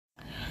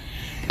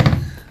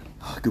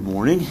Good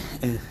morning.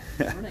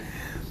 Morning.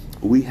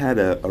 We had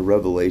a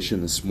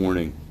revelation this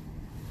morning.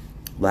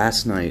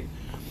 Last night,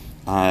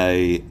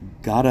 I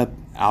got up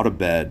out of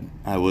bed.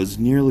 I was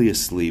nearly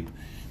asleep,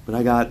 but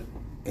I got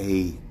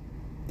a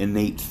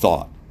innate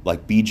thought,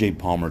 like B.J.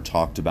 Palmer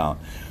talked about.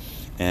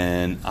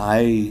 And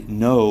I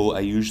know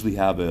I usually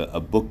have a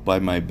book by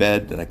my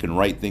bed that I can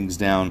write things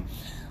down.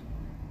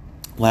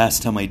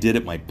 Last time I did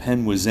it, my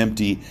pen was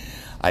empty.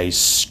 I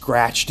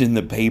scratched in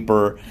the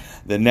paper.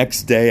 The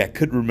next day, I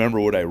couldn't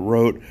remember what I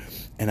wrote,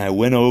 and I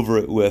went over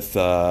it with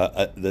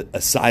a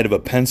side of a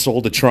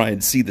pencil to try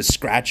and see the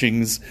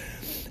scratchings,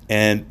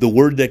 and the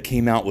word that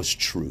came out was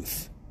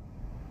truth.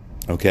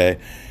 Okay?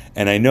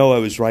 And I know I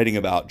was writing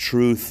about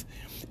truth.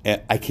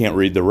 I can't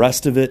read the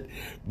rest of it,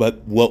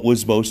 but what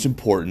was most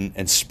important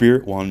and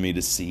Spirit wanted me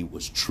to see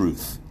was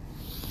truth.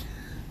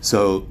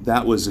 So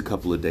that was a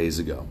couple of days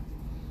ago.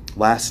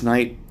 Last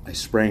night, I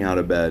sprang out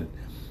of bed,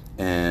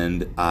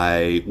 and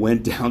I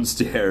went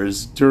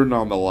downstairs, turned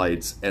on the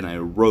lights, and I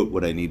wrote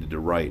what I needed to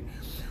write,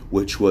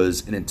 which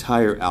was an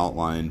entire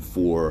outline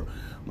for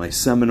my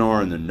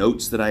seminar and the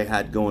notes that I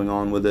had going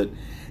on with it,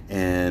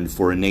 and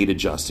for Innate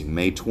Adjusting,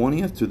 May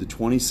 20th through the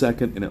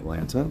 22nd in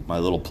Atlanta, my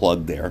little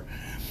plug there.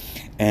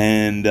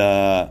 And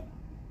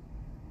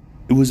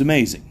it was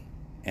amazing,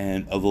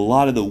 and of a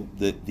lot of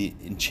the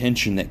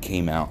intention that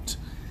came out.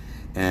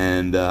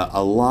 And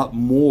a lot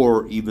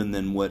more even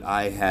than what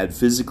I had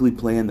physically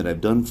planned that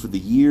I've done for the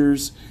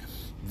years.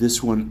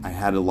 This one, I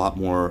had a lot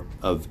more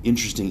of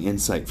interesting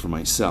insight for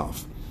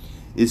myself.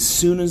 As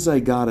soon as I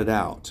got it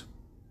out,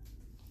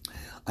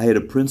 I had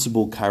a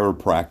principal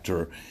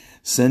chiropractor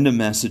send a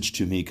message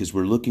to me because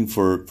we're looking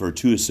for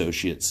two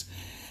associates,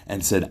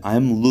 and said,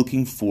 I'm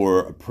looking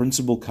for a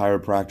principal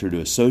chiropractor to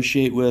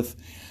associate with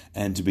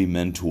and to be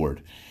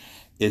mentored.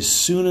 As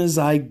soon as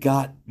I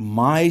got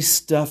my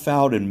stuff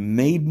out and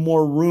made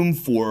more room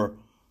for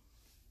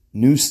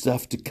new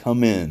stuff to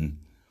come in,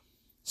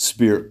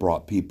 Spirit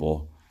brought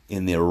people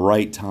in the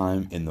right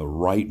time, in the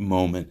right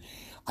moment.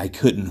 I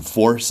couldn't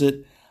force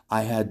it.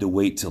 I had to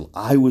wait till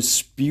I was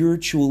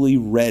spiritually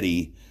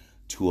ready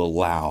to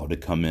allow to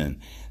come in.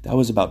 That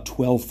was about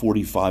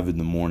 12:45 in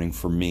the morning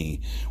for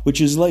me,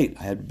 which is late.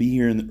 I had to be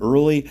here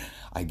early.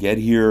 I get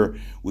here,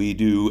 we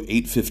do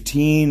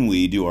 8:15,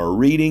 we do our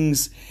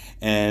readings.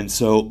 And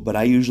so, but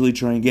I usually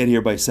try and get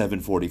here by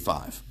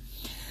 7:45.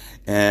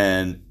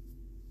 And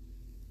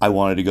I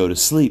wanted to go to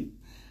sleep.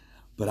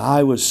 But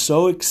I was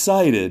so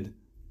excited.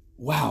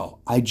 Wow,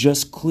 I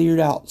just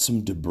cleared out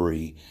some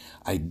debris.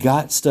 I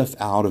got stuff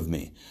out of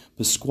me.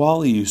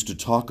 Pasquale used to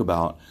talk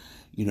about,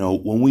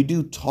 when we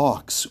do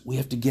talks, we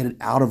have to get it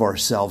out of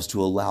ourselves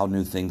to allow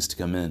new things to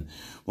come in.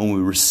 When we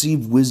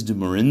receive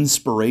wisdom or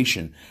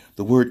inspiration,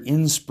 the word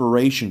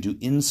inspiration, to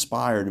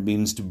inspire,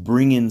 means to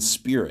bring in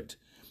spirit.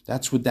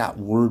 That's what that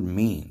word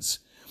means.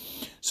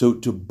 So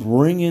to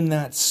bring in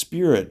that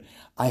spirit,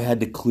 I had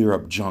to clear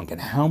up junk. And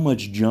how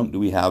much junk do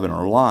we have in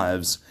our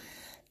lives?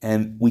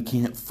 And we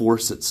can't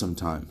force it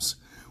sometimes.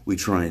 We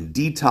try and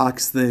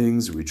detox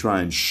things. We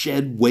try and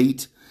shed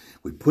weight.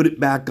 We put it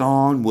back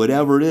on,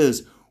 whatever it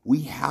is.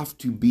 We have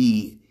to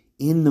be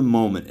in the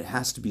moment. It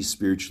has to be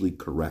spiritually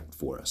correct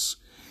for us.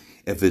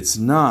 If it's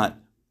not,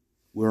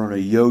 we're on a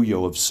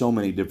yo-yo of so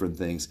many different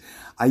things.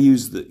 I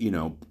use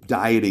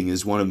dieting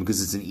as one of them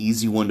because it's an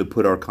easy one to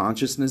put our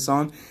consciousness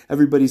on.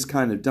 Everybody's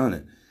kind of done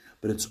it.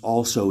 But it's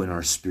also in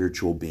our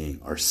spiritual being,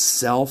 our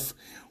self,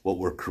 what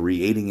we're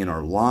creating in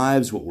our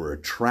lives, what we're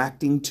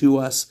attracting to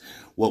us,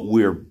 what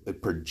we're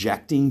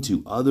projecting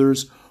to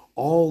others,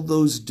 all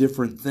those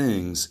different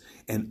things,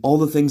 and all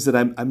the things that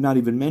I'm not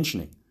even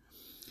mentioning.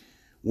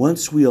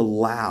 Once we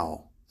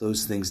allow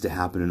those things to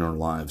happen in our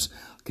lives,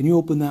 can you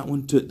open that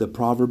one to the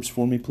Proverbs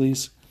for me,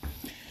 please?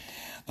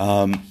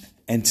 And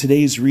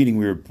today's reading,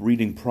 we were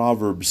reading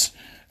Proverbs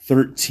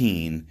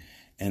 13,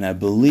 and I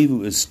believe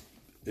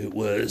it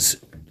was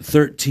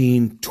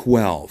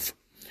 13:12.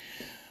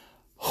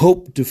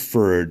 Hope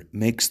deferred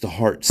makes the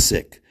heart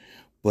sick,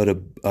 but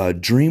a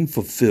dream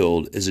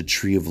fulfilled is a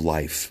tree of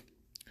life.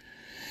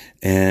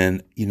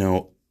 And,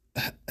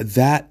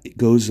 that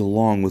goes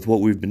along with what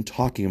we've been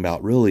talking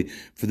about really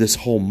for this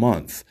whole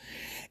month.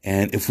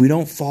 And if we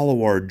don't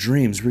follow our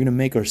dreams, we're going to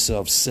make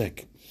ourselves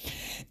sick.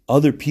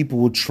 Other people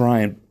will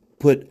try and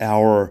put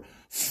our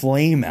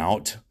flame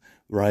out,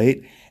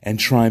 right? And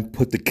try and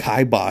put the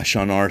kibosh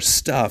on our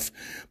stuff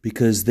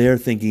because they're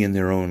thinking in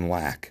their own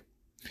lack.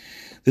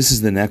 This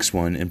is the next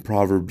one in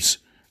Proverbs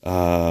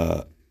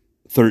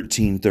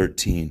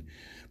 13:13.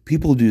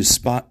 People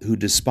who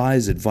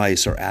despise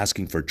advice are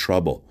asking for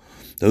trouble.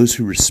 Those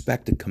who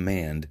respect a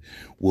command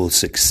will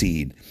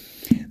succeed.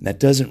 That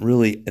doesn't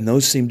really, and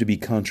those seem to be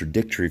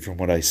contradictory from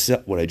what I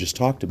just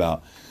talked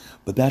about,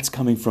 but that's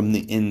coming from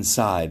the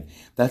inside.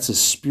 That's a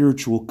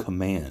spiritual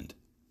command.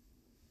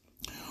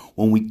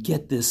 When we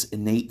get this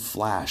innate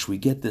flash, we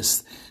get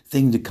this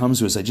thing that comes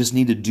to us, I just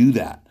need to do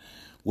that,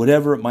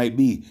 whatever it might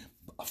be.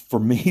 For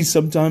me,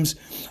 sometimes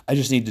I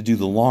just need to do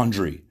the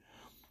laundry,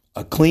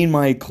 clean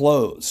my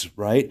clothes,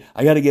 right?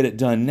 I got to get it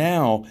done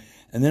now.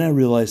 And then I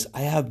realized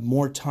I have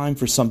more time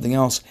for something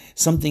else.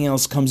 Something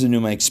else comes into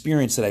my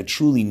experience that I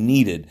truly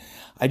needed.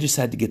 I just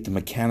had to get the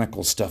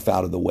mechanical stuff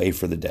out of the way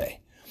for the day.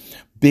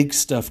 Big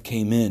stuff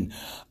came in.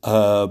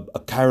 A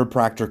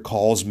chiropractor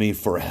calls me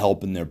for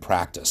help in their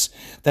practice.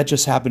 That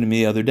just happened to me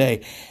the other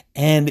day.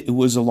 And it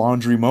was a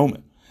laundry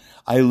moment.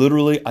 I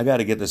got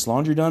to get this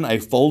laundry done. I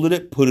folded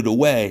it, put it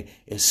away.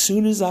 As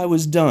soon as I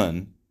was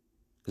done,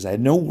 because I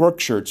had no work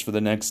shirts for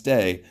the next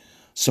day,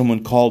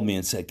 someone called me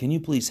and said, "Can you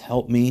please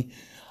help me?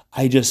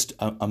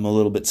 I'm a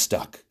little bit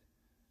stuck."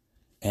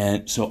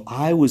 And so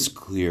I was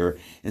clear.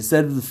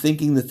 Instead of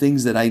thinking the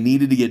things that I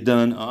needed to get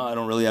done, I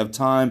don't really have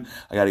time.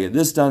 I got to get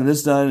this done,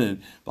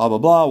 and blah, blah,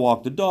 blah,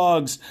 walk the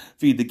dogs,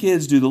 feed the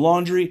kids, do the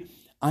laundry.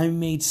 I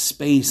made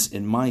space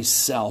in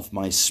myself,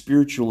 my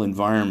spiritual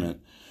environment,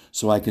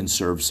 so I can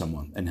serve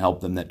someone and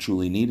help them that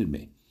truly needed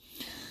me.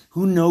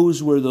 Who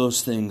knows where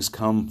those things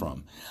come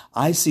from?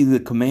 I see the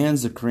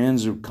commands are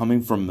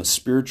coming from a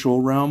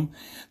spiritual realm.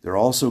 They're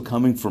also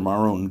coming from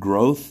our own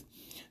growth.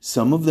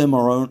 Some of them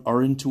are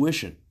our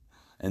intuition.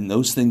 And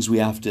those things we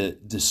have to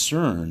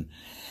discern.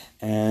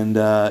 And,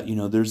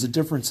 there's a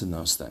difference in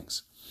those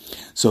things.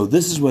 So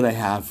this is what I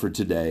have for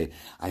today.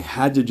 I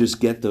had to just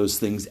get those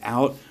things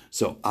out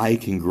so I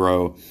can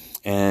grow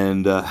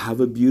and have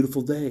a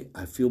beautiful day.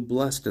 I feel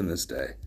blessed in this day.